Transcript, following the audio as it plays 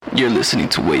You're listening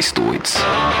to Wastoids.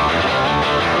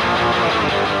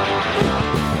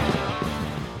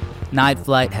 Night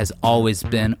Flight has always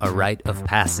been a rite of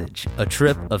passage, a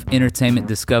trip of entertainment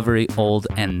discovery, old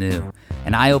and new,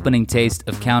 an eye-opening taste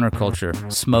of counterculture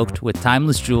smoked with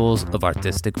timeless jewels of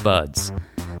artistic buds.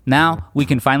 Now, we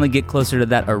can finally get closer to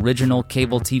that original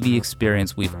cable TV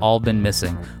experience we've all been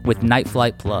missing with Night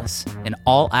Flight Plus, an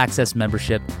all-access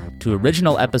membership to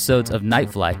original episodes of Night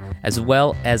Flight, as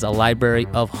well as a library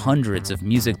of hundreds of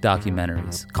music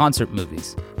documentaries, concert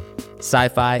movies,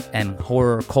 sci-fi and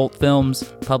horror cult films,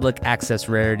 public access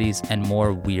rarities, and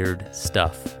more weird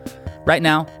stuff. Right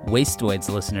now, Wastoids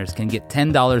listeners can get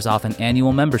 $10 off an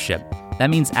annual membership.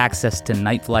 That means access to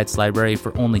Night Flight's library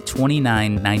for only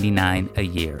 $29.99 a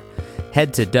year.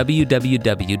 Head to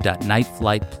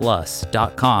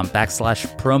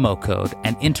www.nightflightplus.com/promo code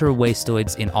and enter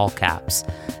Wastoids in all caps.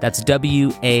 That's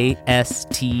WASTOIDS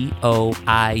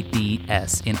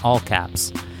in all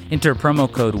caps. Enter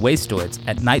promo code Wastoids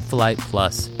at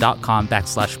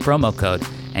nightflightplus.com/promo code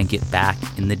and get back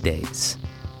in the days.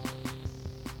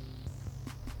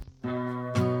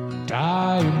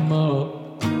 Tie him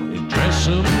up and dress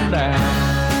him down.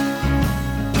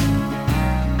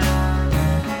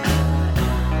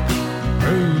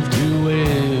 Prove to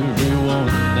everyone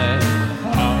that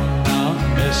I'm not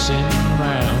messing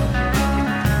around.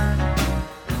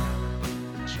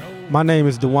 My name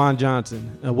is DeJuan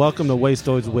Johnson, and welcome to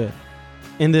Wastoids With.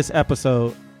 In this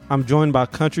episode, I'm joined by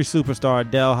country superstar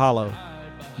Dell Hollow.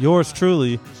 Yours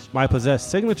truly might possess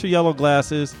signature yellow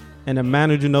glasses and a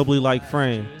Manu Ginobili-like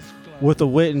frame, with a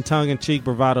wit and tongue-in-cheek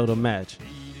bravado to match.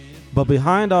 But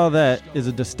behind all that is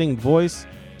a distinct voice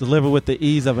delivered with the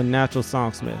ease of a natural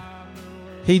songsmith.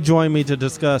 He joined me to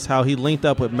discuss how he linked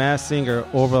up with Masked singer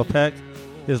Orville Peck,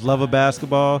 his love of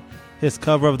basketball, his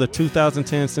cover of the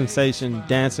 2010 sensation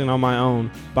Dancing on My Own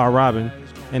by Robin,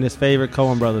 and his favorite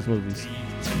Coen Brothers movies.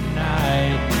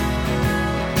 Tonight.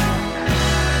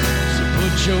 So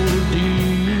put your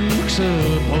dukes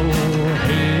up or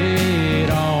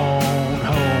head on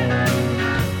home.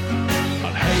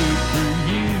 I'll hate for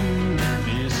you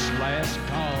this last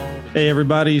call. Hey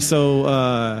everybody, so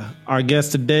our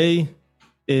guest today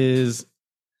is,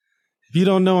 if you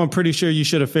don't know, I'm pretty sure you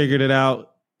should have figured it out.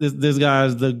 This guy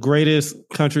is the greatest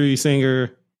country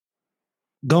singer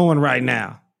going right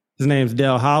now. His name's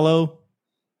Dell Hollow.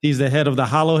 He's the head of the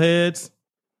Hollowheads.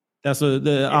 That's what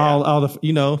all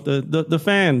the the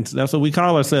fans. That's what we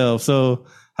call ourselves. So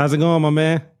how's it going, my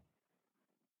man?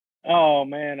 Oh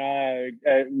man,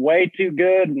 way too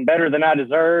good and better than I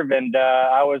deserve. And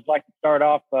I always like to start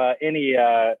off any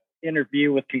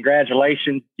interview with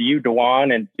congratulations to you,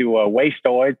 DeJuan, and to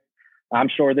Wastoids. I'm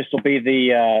sure this will be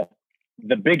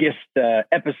the biggest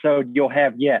episode you'll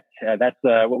have yet. That's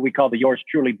what we call the yours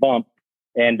truly bump.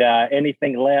 And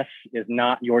anything less is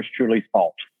not yours truly's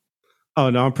fault. Oh,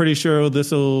 no, I'm pretty sure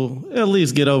this will at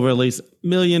least get over at least 1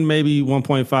 million, maybe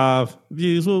 1.5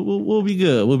 views. We'll be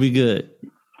good. We'll be good.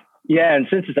 Yeah, and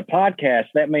since it's a podcast,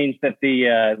 that means that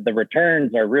the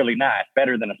returns are really nice,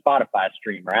 better than a Spotify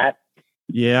stream, right?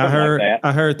 Yeah,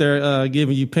 I heard they're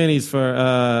giving you pennies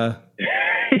for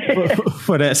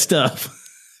for that stuff.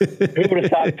 Who would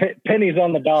have thought pennies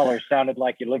on the dollar sounded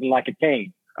like you're living like a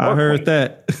king? I heard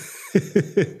that.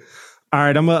 All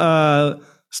right, I'm gonna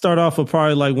start off with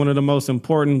probably like one of the most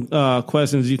important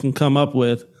questions you can come up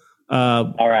with.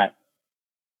 All right.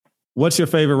 What's your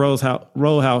favorite Row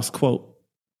House quote?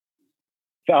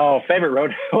 Oh, favorite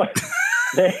road.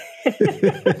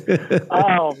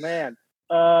 Oh man.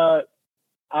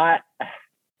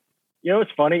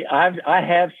 It's funny. I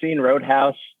have seen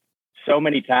Roadhouse so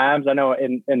many times. I know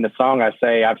in the song I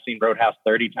say I've seen Roadhouse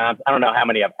 30 times. I don't know how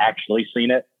many I've actually seen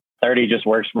it. 30 just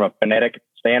works from a phonetic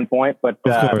standpoint, but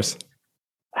of course.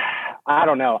 I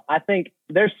don't know. I think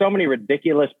there's so many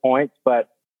ridiculous points, but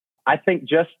I think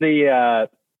just the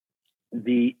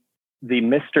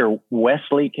Mr.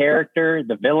 Wesley character,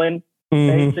 the villain,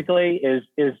 basically is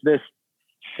this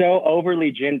so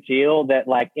overly genteel that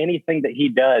like anything that he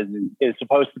does is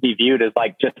supposed to be viewed as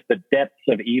like just the depths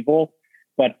of evil.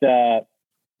 But I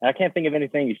can't think of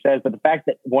anything he says. But the fact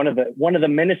that one of the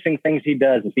menacing things he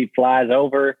does is he flies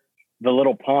over the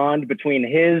little pond between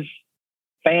his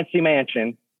fancy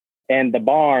mansion and the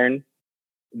barn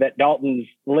that Dalton's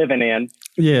living in.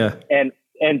 Yeah, and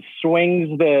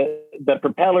swings the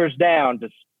propellers down to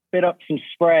spit up some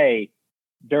spray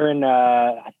during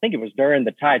I think it was during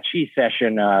the Tai Chi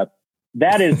session.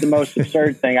 That is the most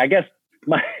absurd thing. I guess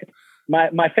my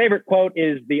favorite quote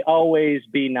is the "always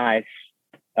be nice"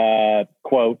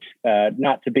 quote.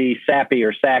 Not to be sappy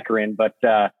or saccharine, but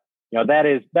that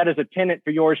is a tenet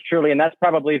for yours truly, and that's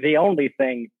probably the only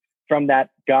thing from that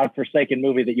godforsaken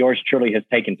movie that yours truly has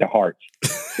taken to heart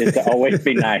is to always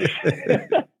be nice.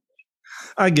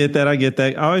 I get that.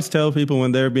 I always tell people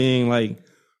when they're being like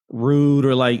rude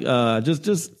or like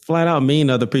just flat out mean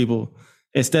to other people,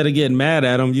 instead of getting mad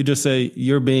at them, you just say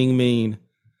you're being mean.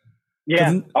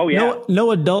 Yeah. Oh yeah.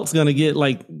 No adult's gonna get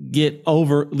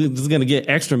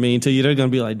extra mean to you. They're gonna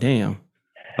be like, damn,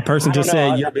 a person just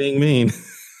said you're being mean.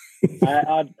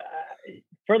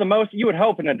 For the most, you would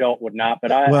hope an adult would not,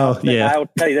 but I would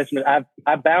tell you this: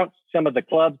 I bounced some of the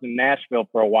clubs in Nashville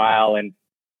for a while, and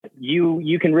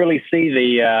you can really see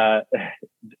the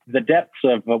depths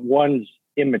of one's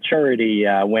immaturity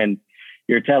when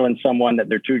you're telling someone that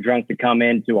they're too drunk to come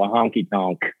into a honky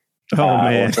tonk.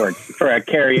 Man, for a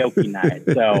karaoke night.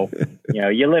 So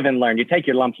you live and learn. You take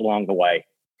your lumps along the way.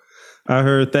 I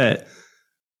heard that.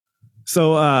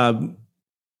 So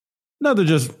another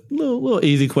just little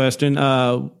easy question.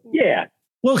 Yeah,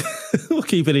 we'll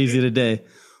keep it easy today.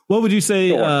 What would you say?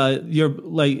 Sure. You're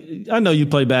like, I know you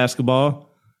play basketball.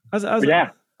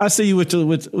 I see you with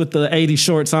the 80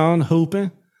 shorts on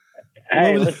hooping.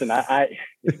 Hey, listen, I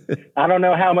don't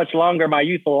know how much longer my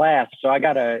youth will last, so I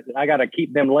gotta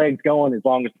keep them legs going as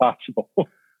long as possible.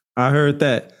 I heard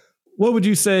that. What would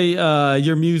you say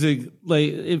your music,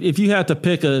 like if you had to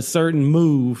pick a certain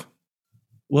move,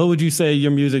 what would you say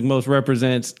your music most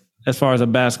represents as far as a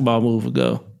basketball move would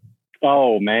go?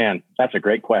 Oh man, that's a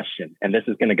great question, and this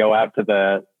is going to go out to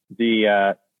the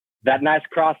that nice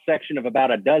cross section of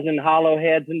about a dozen hollow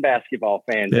heads and basketball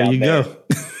fans. There out you there. go.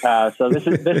 So this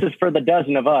is for the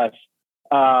dozen of us.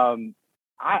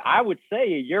 I would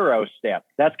say a Euro step.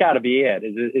 That's got to be it.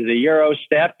 Is a Euro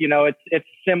step. It's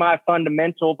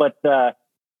semi-fundamental, but at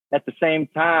the same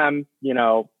time,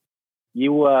 you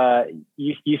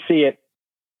see it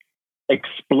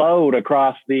explode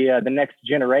across the next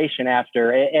generation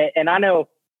after. And I know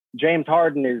James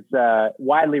Harden is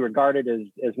widely regarded as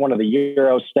one of the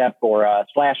Euro step or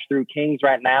slash through kings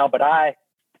right now, but I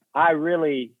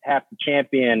really have to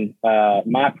champion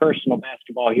my personal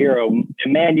basketball hero,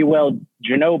 Emmanuel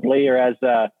Ginobili, or as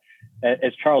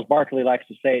Charles Barkley likes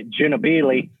to say it,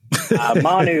 Ginobili.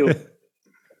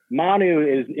 Manu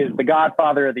is the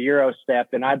godfather of the Euro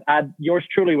step, and I yours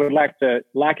truly would like to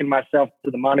liken myself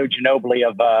to the Manu Ginobili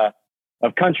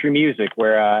of country music,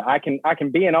 where I can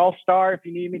be an all-star if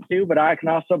you need me to, but I can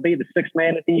also be the sixth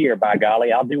man of the year. By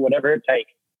golly, I'll do whatever it takes.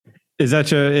 Is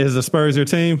the Spurs your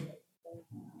team?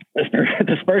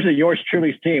 The Spurs are yours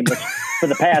truly's team, which for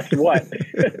the past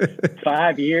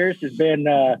 5 years has been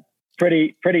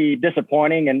pretty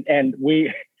disappointing, and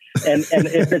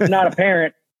if it's not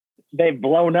apparent, they've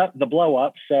blown up the blow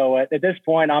up. So at this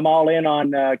point, I'm all in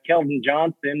on Keldon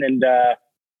Johnson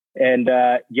and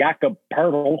Jakob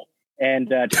Poeltl and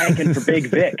tanking for Big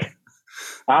Vic.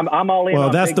 I'm all in. Well,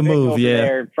 on that's Big the Vic move, over yeah.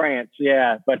 there in France,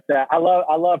 yeah. But I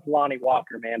love Lonnie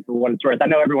Walker, man, for what it's worth. I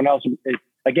know everyone else is.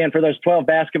 Again, for those 12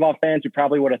 basketball fans who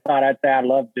probably would have thought I'd say I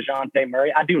love DeJounte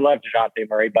Murray. I do love DeJounte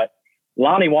Murray, but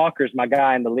Lonnie Walker's my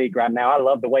guy in the league right now. I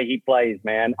love the way he plays,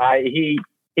 man. He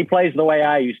plays the way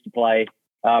I used to play,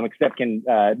 except can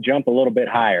jump a little bit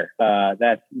higher. Man,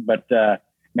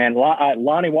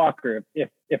 Lonnie Walker,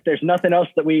 if there's nothing else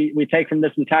that we take from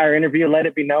this entire interview, let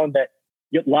it be known that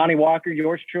Lonnie Walker,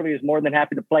 yours truly, is more than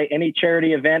happy to play any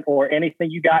charity event or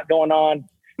anything you got going on.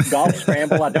 Golf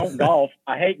scramble. I don't golf.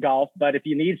 I hate golf. But if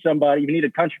you need somebody, if you need a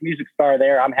country music star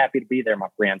there, I'm happy to be there, my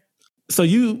friend. So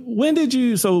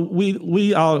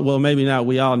we all, well, maybe not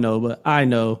we all know, but I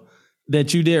know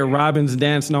that you did Robin's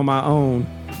Dancing on My Own.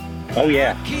 Oh,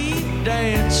 yeah. Keep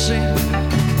dancing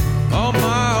on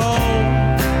my own.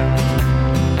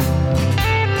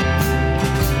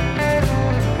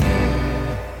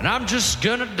 And I'm just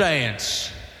gonna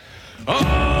dance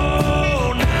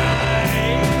all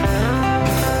night.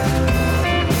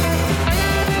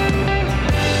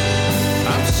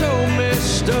 I'm so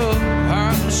messed up,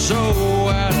 I'm so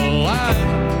out of line.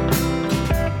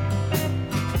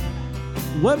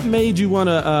 What made you want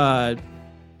to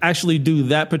actually do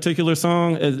that particular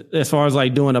song as far as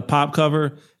like doing a pop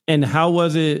cover? And how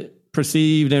was it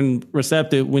perceived and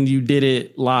receptive when you did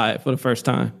it live for the first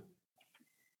time?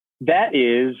 That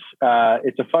is,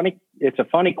 it's a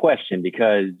funny question,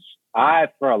 because I,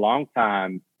 for a long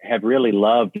time, have really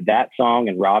loved that song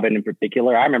and Robin in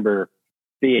particular. I remember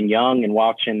being young and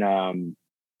watching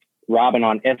Robin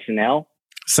on SNL.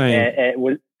 Same. It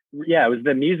was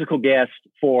the musical guest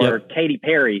for Katy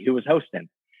Perry, who was hosting.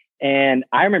 And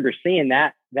I remember seeing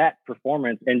that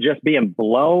performance and just being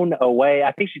blown away.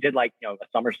 I think she did a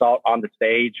somersault on the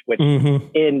stage, which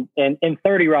in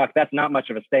 30 Rock, that's not much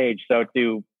of a stage. So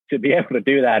to be able to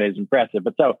do that is impressive.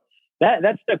 But so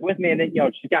that stuck with me. And then,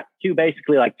 she's got two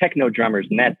basically like techno drummers,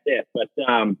 and that's it. But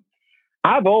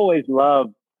I've always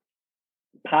loved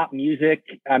pop music.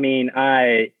 I mean,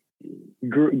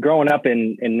 growing up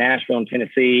in Nashville and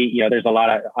Tennessee, there's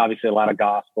obviously a lot of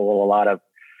gospel, a lot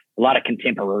of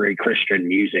contemporary Christian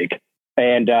music,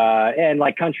 and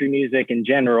like country music in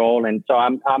general. And so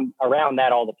I'm around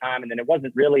that all the time. And then it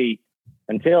wasn't really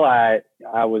until I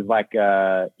was like,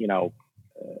 I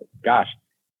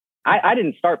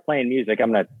didn't start playing music.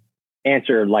 I'm going to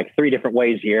answer like 3 different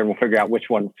ways here, and we'll figure out which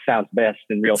one sounds best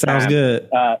in real time. Sounds good.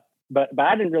 But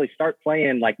I didn't really start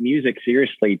playing like music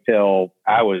seriously till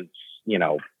I was, in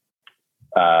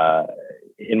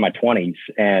my 20s,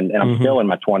 and I'm still in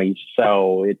my 20s.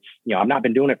 So it's, I've not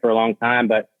been doing it for a long time,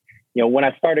 but when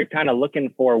I started kind of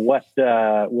looking for what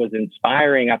was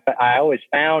inspiring, I always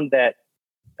found that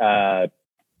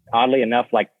oddly enough,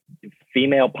 like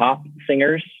female pop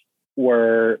singers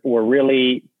were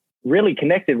really, really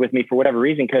connected with me for whatever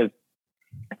reason. Cause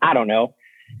I don't know,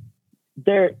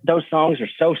 those songs are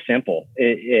so simple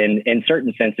in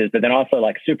certain senses, but then also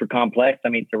like super complex. I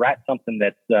mean, to write something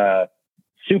that's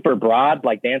super broad,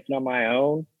 like Dancing on My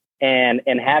Own, and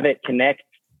have it connect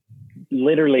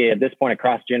literally at this point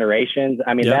across generations.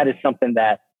 I mean, that is something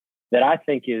that I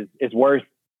think is worth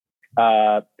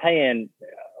paying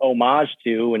homage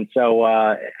to. And so,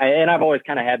 and I've always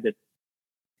kind of had this,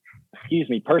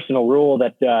 personal rule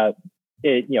that,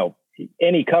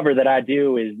 any cover that I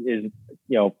do is,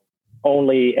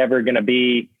 only ever going to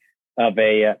be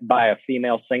by a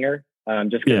female singer.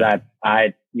 Just because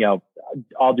I,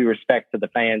 all due respect to the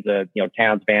fans of,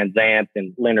 Townes Van Zandt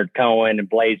and Leonard Cohen and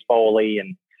Blaze Foley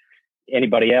and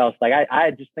anybody else. Like,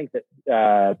 I just think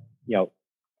that,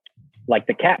 like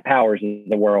the Cat Powers of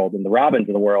the world and the Robins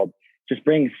of the world just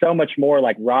brings so much more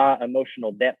like raw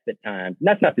emotional depth at times. And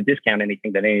that's not to discount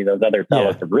anything that any of those other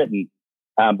fellows have written.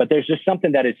 But there's just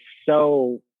something that is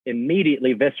so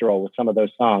immediately visceral with some of those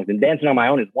songs. And Dancing on My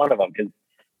Own is one of them, because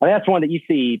that's one that you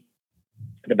see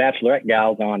the Bachelorette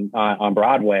gals on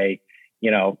Broadway,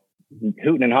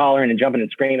 hooting and hollering and jumping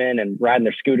and screaming and riding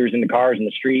their scooters in the cars in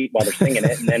the street while they're singing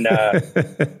it. And then,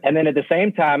 and then at the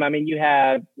same time, I mean, you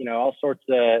have, all sorts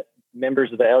of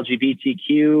members of the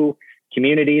LGBTQ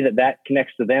community that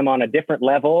connects to them on a different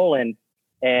level. And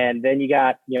then you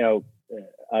got,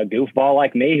 a goofball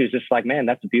like me who's just like, man,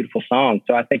 that's a beautiful song.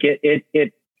 So I think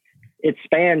it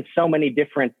spans so many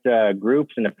different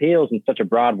groups and appeals in such a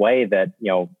broad way that,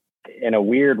 in a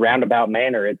weird roundabout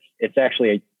manner, it's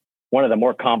actually one of the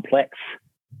more complex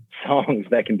songs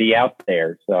that can be out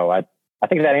there. So I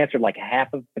think that answered like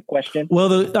half of the question.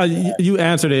 Well, you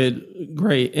answered it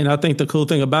great. And I think the cool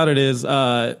thing about it is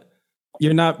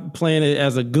you're not playing it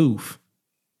as a goof.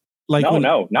 Like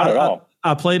no, not at all.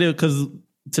 I played it because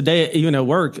today, even at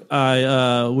work,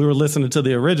 we were listening to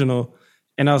the original,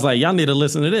 and I was like, y'all need to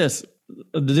listen to this.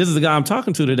 This is the guy I'm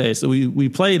talking to today. So we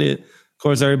played it. Of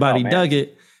course, everybody dug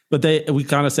it, but we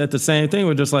kind of said the same thing.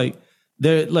 We're just like,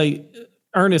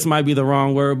 earnest might be the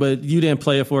wrong word, but you didn't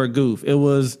play it for a goof. It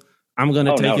was, I'm going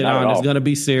to take it on. It's going to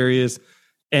be serious.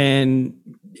 And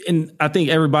I think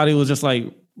everybody was just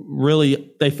like,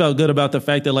 really, they felt good about the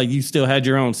fact that like you still had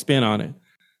your own spin on it.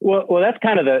 Well, that's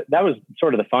kind of that was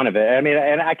sort of the fun of it. I mean,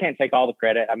 and I can't take all the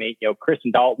credit. I mean, Chris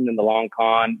and Dalton and the Long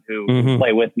Con who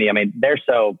play with me, I mean, they're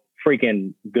so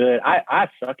freaking good. I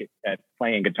suck at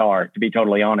playing guitar, to be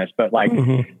totally honest, but like,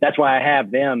 that's why I have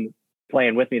them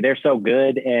playing with me. They're so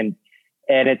good. And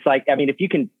it's like, I mean, if you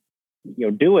can,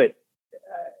 do it,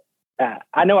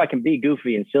 I know I can be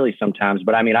goofy and silly sometimes,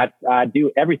 but I mean, I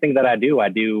do everything that I do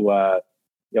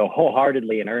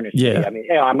wholeheartedly and earnestly. Yeah. I mean,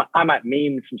 I might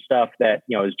meme some stuff that,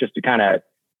 is just to kind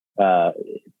of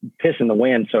piss in the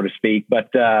wind, so to speak.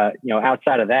 But,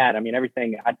 outside of that, I mean,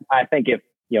 everything, I think if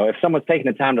someone's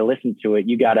taking the time to listen to it,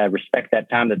 you got to respect that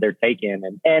time that they're taking.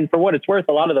 And for what it's worth,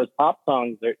 a lot of those pop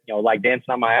songs are, like Dancing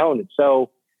on My Own, it's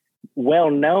so well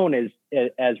known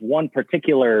as one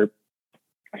particular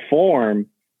form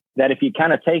that if you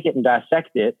kind of take it and dissect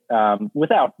it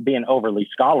without being overly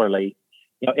scholarly,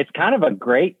 it's kind of a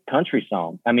great country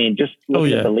song. I mean, just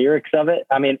look at the lyrics of it.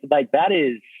 I mean, like that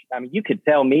is, I mean, you could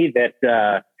tell me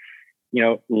that,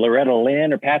 Loretta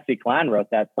Lynn or Patsy Cline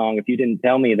wrote that song if you didn't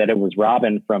tell me that it was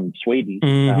Robin from Sweden.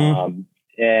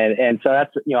 And so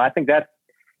that's, I think that's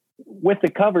with the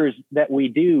covers that we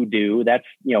do, that's,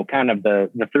 kind of the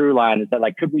through line is that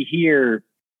like, could we hear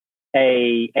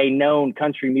a known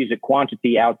country music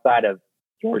quantity outside of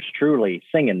Yours Truly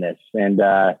singing this? And,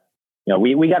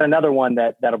 we got another one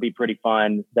that'll be pretty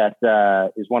fun. That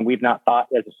is one we've not thought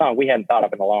as a song we hadn't thought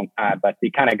of in a long time, but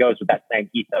it kind of goes with that same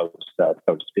ethos, so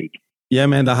to speak. Yeah,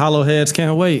 man, the Hollow Heads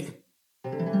can't wait.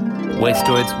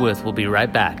 Wastoids With will be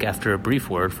right back after a brief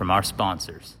word from our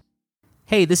sponsors.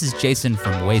 Hey, this is Jason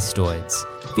from Wastoids.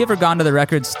 Have you ever gone to the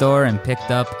record store and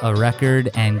picked up a record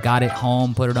and got it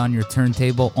home, put it on your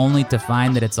turntable, only to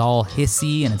find that it's all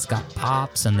hissy and it's got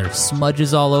pops and there's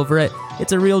smudges all over it?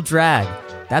 It's a real drag.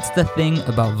 That's the thing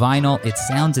about vinyl. It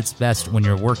sounds its best when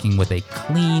you're working with a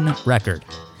clean record.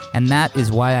 And that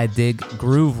is why I dig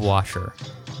Groove Washer.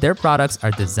 Their products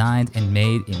are designed and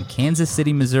made in Kansas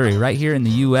City, Missouri, right here in the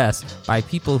U.S., by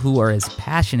people who are as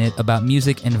passionate about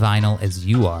music and vinyl as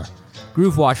you are.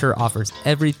 Groove Washer offers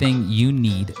everything you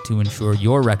need to ensure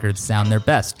your records sound their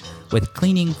best, with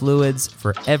cleaning fluids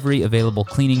for every available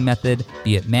cleaning method,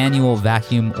 be it manual,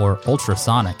 vacuum, or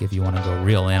ultrasonic if you want to go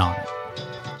real in on it.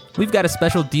 We've got a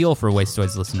special deal for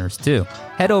Wastoids listeners, too.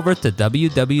 Head over to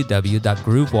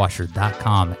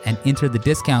www.groovewasher.com and enter the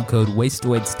discount code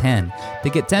Wastoids10 to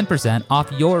get 10%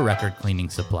 off your record cleaning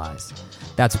supplies.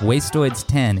 That's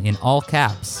Wastoids10 in all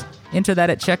caps. Enter that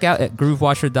at checkout at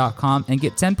groovewasher.com and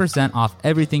get 10% off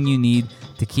everything you need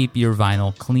to keep your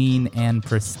vinyl clean and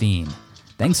pristine.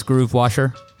 Thanks, Groove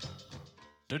Washer.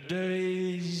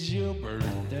 Today's your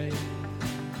birthday.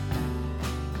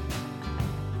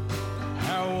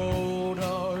 How old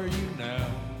are you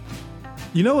now?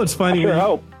 You know what's funny? I sure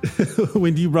hope.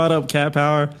 When you brought up Cat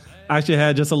Power, I actually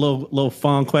had just a little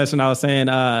fun question. I was saying,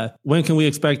 when can we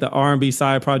expect the R&B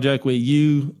side project with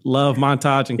you, Love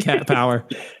Montage, and Cat Power?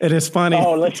 And it's funny.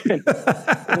 Oh, listen.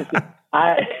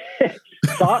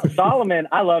 Solomon,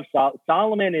 I love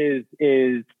Solomon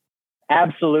is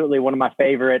absolutely one of my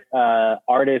favorite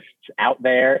artists out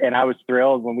there, and I was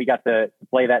thrilled when we got to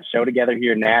play that show together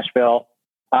here in Nashville.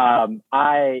 I'm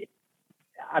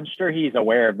sure he's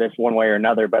aware of this one way or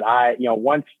another, but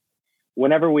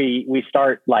whenever we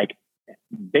start like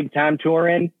big time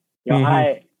touring,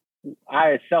 I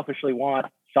selfishly want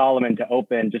Solomon to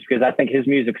open just because I think his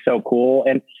music's so cool.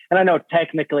 And I know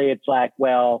technically it's like,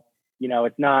 well,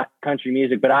 it's not country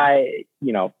music, but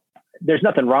there's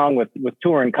nothing wrong with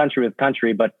touring country with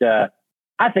country, but I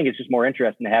think it's just more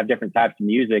interesting to have different types of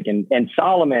music. And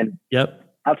Solomon, yep.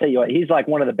 I'll tell you what, he's like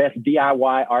one of the best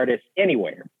DIY artists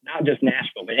anywhere, not just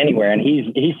Nashville, but anywhere. And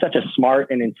he's such a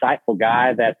smart and insightful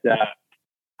guy that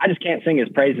I just can't sing his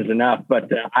praises enough.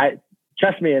 But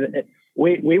trust me,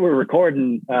 we were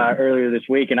recording earlier this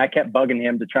week, and I kept bugging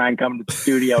him to try and come to the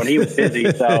studio, and he was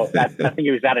busy. So I think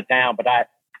he was out of town. But I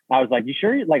was like, you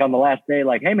sure? Like on the last day,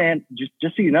 like, hey man, just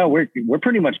so you know, we're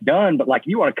pretty much done. But like,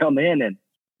 you want to come in and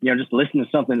just listen to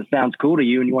something that sounds cool to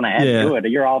you, and you want to add to it,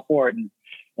 you're all for it.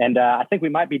 And I think we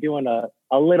might be doing a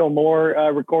little more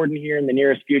recording here in the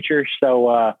nearest future.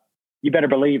 So you better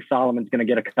believe Solomon's going to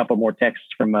get a couple more texts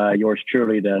from yours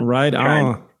truly. Right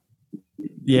on.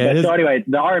 Yeah. So anyway,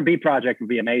 the R&B project would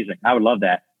be amazing. I would love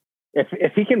that.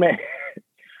 If he can make,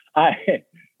 I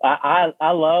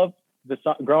love the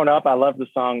song. Growing up, I loved the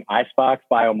song Icebox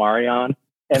by Omarion.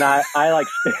 And I like,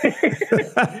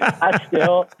 I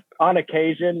still on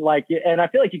occasion, like, and I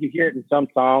feel like you can hear it in some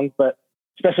songs, but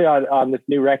especially on this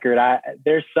new record,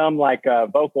 there's some like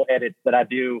vocal edits that I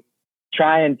do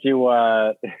trying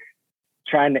to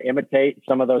imitate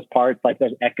some of those parts, like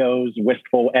those echoes,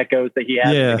 wistful echoes that he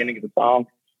has at the beginning of the song.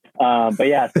 But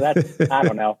yeah, so that's, I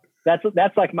don't know.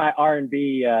 That's like my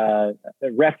R&B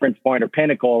reference point or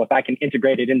pinnacle. If I can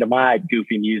integrate it into my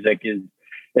goofy music is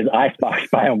Icebox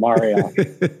by Omarion.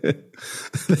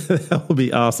 That would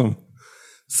be awesome.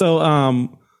 So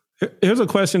here's a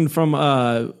question from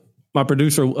my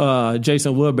producer,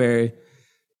 Jason Woodbury.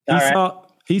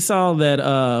 He saw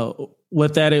that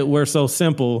with that it We're So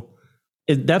Simple.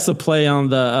 That's a play on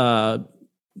the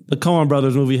Coen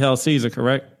Brothers movie Hail Caesar,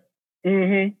 correct?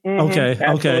 Mm-hmm. Okay.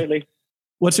 Absolutely. Okay.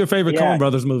 What's your favorite Coen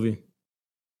Brothers movie?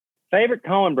 Favorite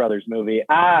Coen Brothers movie?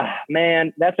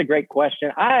 Man, that's a great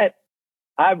question. I've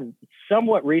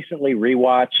somewhat recently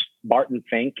rewatched Barton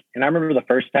Fink, and I remember the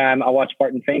first time I watched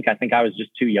Barton Fink, I think I was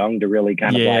just too young to really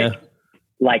kind of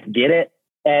like get it.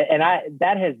 And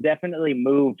that has definitely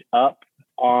moved up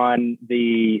on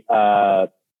the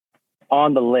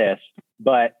list,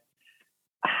 but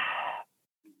I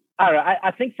don't know.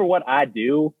 I think for what I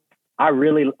do, I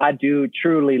do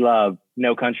truly love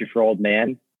No Country for Old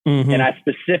Men. Mm-hmm. And I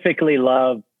specifically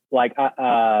love like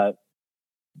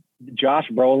Josh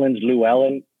Brolin's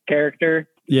Llewellyn character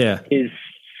is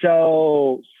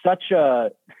so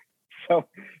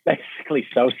basically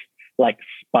like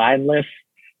spineless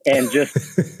and just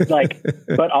like,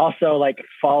 but also like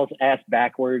falls ass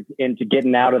backwards into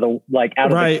getting out of the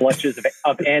clutches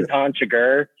of Anton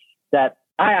Chigurh. That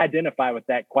I identify with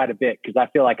that quite a bit because I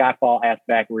feel like I fall ass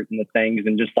backwards into things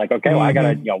and just like, okay, well, I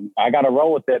gotta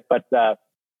roll with it. But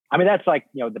I mean, that's like,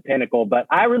 the pinnacle, but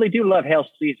I really do love Hail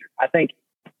Caesar. I think,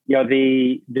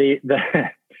 the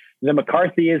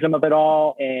McCarthyism of it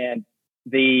all, and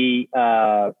the,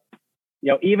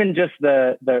 even just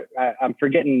I'm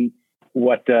forgetting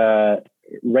what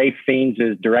Ray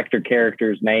Fiennes' director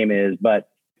character's name is, but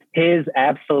his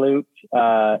absolute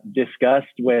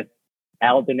disgust with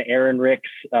Alden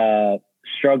Ehrenreich's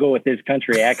struggle with his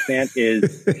country accent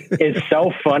is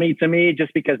so funny to me,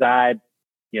 just because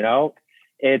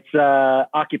it's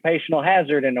occupational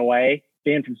hazard in a way,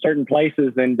 being from certain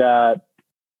places. And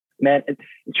man,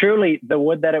 truly, the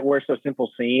Would That It Were So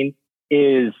Simple scene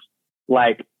is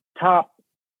like top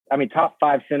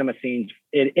 5 cinema scenes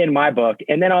in my book.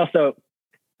 And then also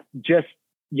just,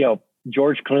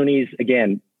 George Clooney's,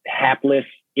 again, hapless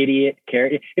idiot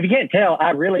character. If you can't tell,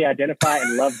 I really identify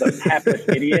and love the hapless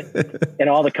idiot in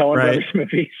all the Coen brothers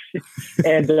movies.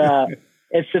 And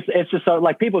it's just so,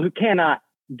 like, people who cannot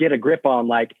get a grip on,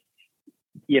 like,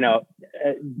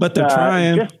 but they're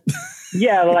trying.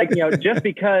 Just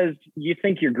because you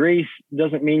think you're Grease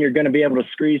doesn't mean you're going to be able to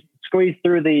squeeze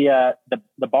through the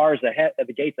bars of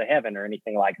the gates of heaven or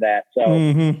anything like that. So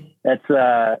that's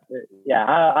I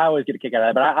always get a kick out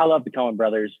of that. But I love the Coen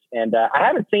brothers, and I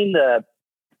haven't seen the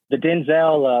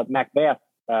Denzel Macbeth.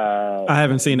 I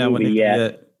haven't seen that one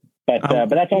yet. But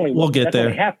that's only get there.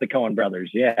 Only half the Coen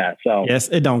brothers. Yeah. So yes,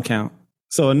 it don't count.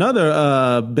 So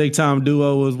another big time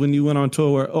duo was when you went on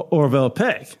tour with Orville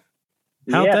Peck.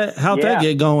 How'd that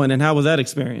get going, and how was that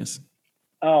experience?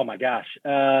 Oh my gosh.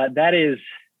 That is,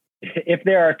 if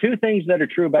there are two things that are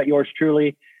true about yours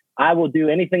truly, I will do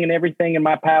anything and everything in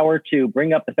my power to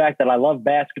bring up the fact that I love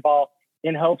basketball,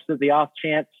 in hopes that the off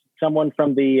chance someone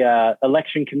from the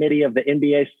election committee of the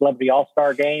NBA Celebrity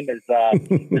All-Star Game is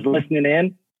listening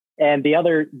in. And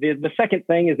the second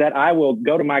thing is that I will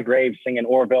go to my grave singing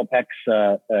Orville Peck's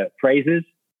praises,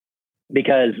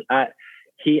 because I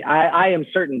am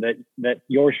certain that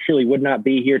yours truly would not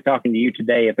be here talking to you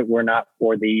today if it were not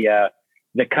for the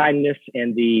kindness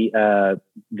and the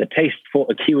tasteful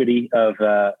acuity of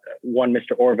one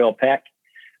Mr. Orville Peck.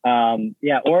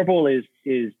 Orville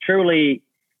is truly,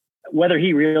 whether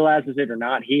he realizes it or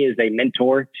not, he is a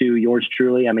mentor to yours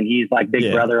truly. I mean, he's like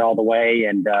big brother all the way,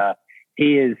 and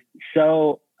he is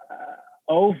so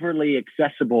overly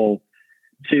accessible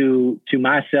to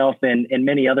myself and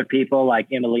many other people, like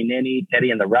Emily Nenny, Teddy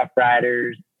and the Rough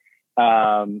Riders,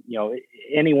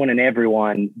 anyone and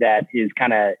everyone that is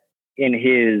kind of in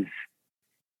his,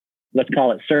 let's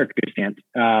call it, circumstance.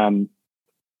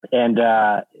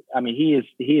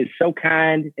 He is so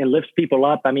kind and lifts people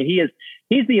up. I mean,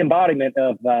 he's the embodiment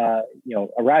of, a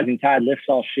rising tide lifts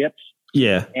all ships.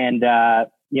 Yeah. And,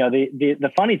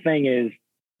 the funny thing is,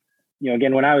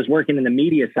 again, when I was working in the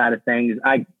media side of things,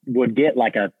 I would get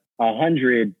like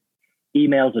 100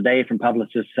 emails a day from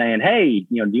publicists saying, hey,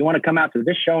 do you want to come out to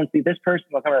this show and see this person?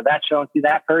 We'll come to that show and see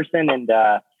that person. And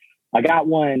I got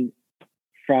one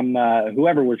from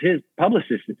whoever was his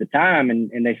publicist at the time.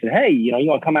 And they said, hey, you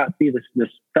want to come out and see this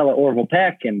fellow Orville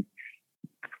Peck? And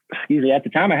usually at the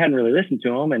time I hadn't really listened to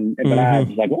him. But I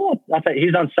was like, well, I thought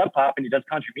he's on Sub Pop and he does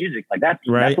country music. Like that's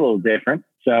a little different.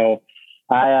 So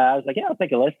I was like, yeah, I'll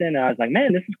take a listen. And I was like,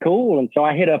 man, this is cool. And so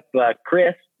I hit up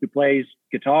Chris, who plays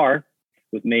guitar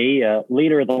with me,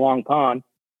 leader of the Long Con.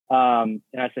 And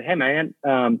I said, hey, man,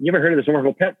 you ever heard of this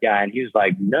Orville Peck guy? And he was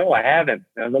like, no, I haven't.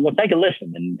 And I was like, well, take a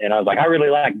listen. And I was like, I really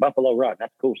like Buffalo Run.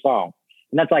 That's a cool song.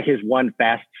 And that's like his one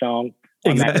fast song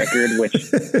on that record, which,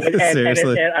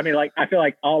 seriously. I mean, like, I feel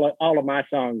like all of my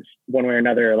songs, one way or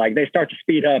another, like they start to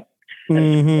speed up.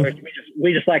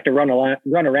 We just like to run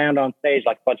around on stage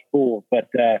like a bunch of fools. But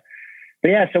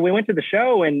yeah, so we went to the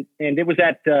show, and it was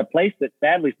at a place that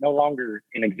sadly is no longer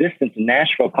in existence in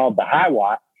Nashville called the High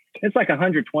Watt. It's like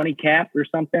 120 cap or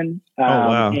something.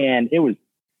 Wow. And it was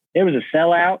a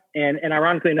sellout. And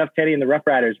ironically enough, Teddy and the Rough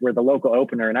Riders were the local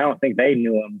opener, and I don't think they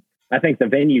knew him. I think the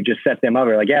venue just set them up.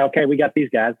 They're like, yeah, okay, we got these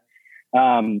guys.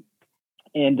 And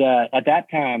at that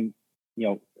time,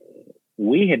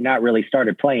 we had not really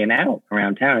started playing out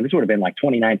around town. This would have been like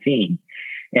 2019.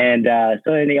 And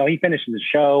so he finishes the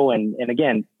show. And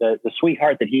again, the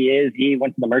sweetheart that he is, he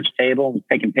went to the merch table and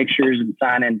taking pictures and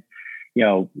signing,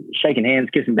 shaking hands,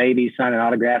 kissing babies, signing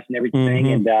autographs and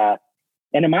everything.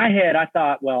 And in my head, I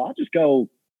thought, well, I'll just go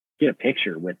get a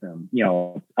picture with him.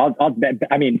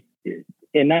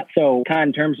 In not so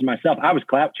kind terms of myself, I was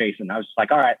clout chasing. I was just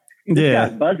like, all right, this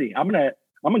guy's buzzy. I'm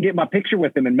gonna get my picture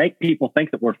with him and make people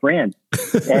think that we're friends.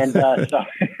 And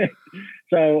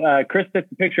so Chris took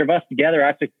the picture of us together.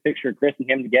 I took the picture of Chris and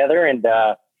him together, and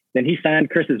then he signed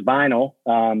Chris's vinyl.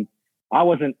 I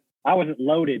wasn't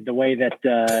loaded the way that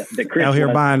Chris out here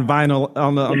was. Buying vinyl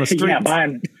on the street. Yeah,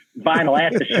 vinyl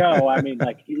at the show. I mean,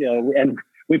 like, you know, and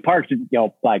we parked, you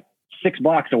know, like 6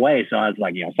 blocks away. So I was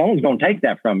like, you know, someone's going to take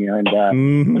that from you.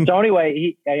 And so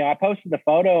anyway, I posted the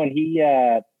photo, and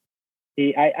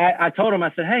I told him,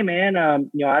 I said, hey man,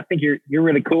 you know, I think you're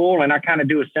really cool, and I kind of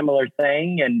do a similar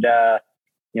thing, and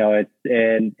you know,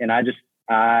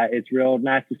 it's real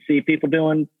nice to see people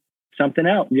doing something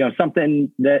else, you know,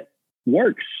 something that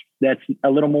works, that's a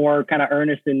little more kind of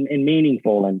earnest and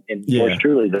meaningful, and yours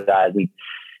truly's eyes.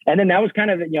 And then that was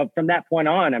kind of, you know, from that point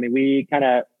on, I mean, we kind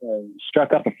of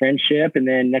struck up a friendship, and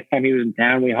then next time he was in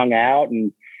town, we hung out,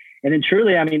 and then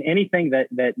truly, I mean, anything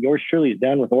that yours truly has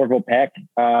done with Orville Peck,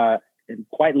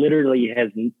 quite literally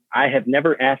I have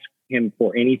never asked him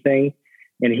for anything,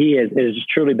 and he has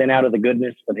truly been out of the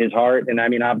goodness of his heart. And I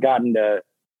mean, I've gotten to,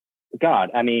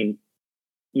 God, I mean,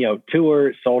 you know,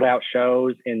 tour, sold out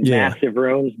shows in massive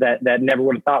rooms that never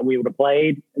would have thought we would have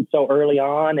played, and so early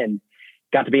on, and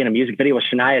got to be in a music video with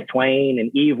Shania Twain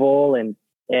and Evil and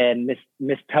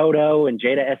Miss Toto and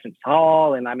Jada Essence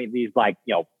Hall. And I mean, these, like,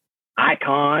 you know,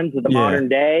 icons of the modern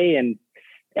day.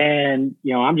 And,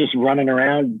 you know, I'm just running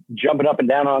around, jumping up and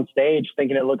down on stage,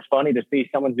 thinking it looks funny to see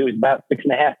someone who's about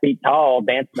 6.5 feet tall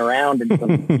dancing around in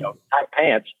some, you know, tight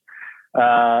pants,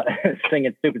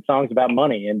 singing stupid songs about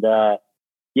money. And, so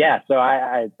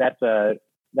that's a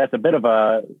bit of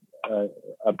a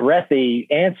breathy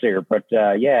answer, but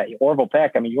Orville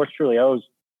Peck, I mean, yours truly owes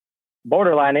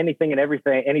borderline anything and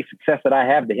everything, any success that I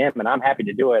have to him, and I'm happy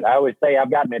to do it. I always say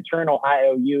I've got an eternal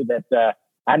IOU that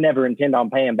I never intend on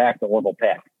paying back to Orville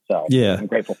Peck. So I'm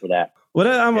grateful for that.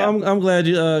 Well, I'm glad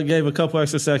you gave a couple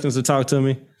extra seconds to talk to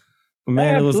me.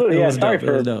 Man, absolutely. It was Sorry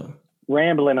dope. for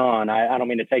rambling on. I don't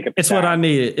mean to take up. It's what I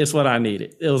needed.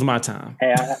 It was my time.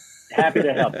 Hey, happy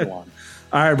to help you on.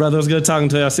 All right, brother. It was good talking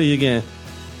to you. I'll see you again.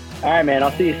 All right, man.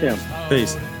 I'll see you soon.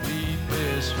 Peace.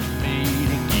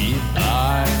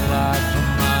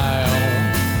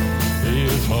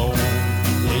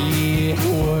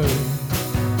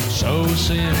 So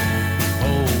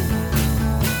simple.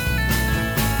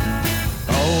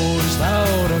 Always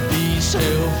thought I'd be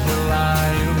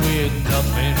self-reliant with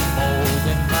nothing more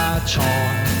than my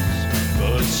charms,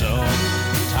 but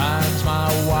sometimes my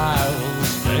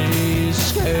wilds they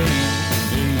escape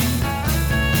me.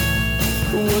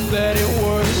 Would that it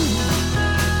were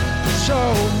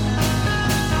so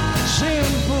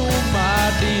simple,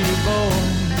 my dear boy.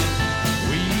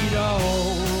 We'd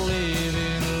all live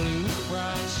in a Luke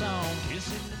Bryan song.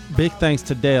 Big thanks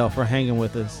to Dale for hanging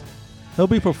with us. He'll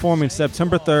be performing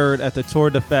September 3rd at the Tour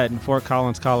de Fête in Fort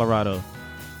Collins, Colorado.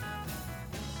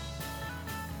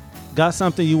 Got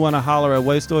something you want to holler at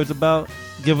Wastoids about?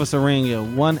 Give us a ring at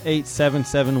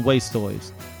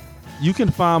 1-877-WASTOIDS. You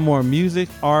can find more music,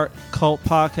 art, cult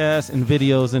podcasts, and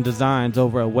videos and designs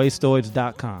over at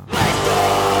wastoids.com.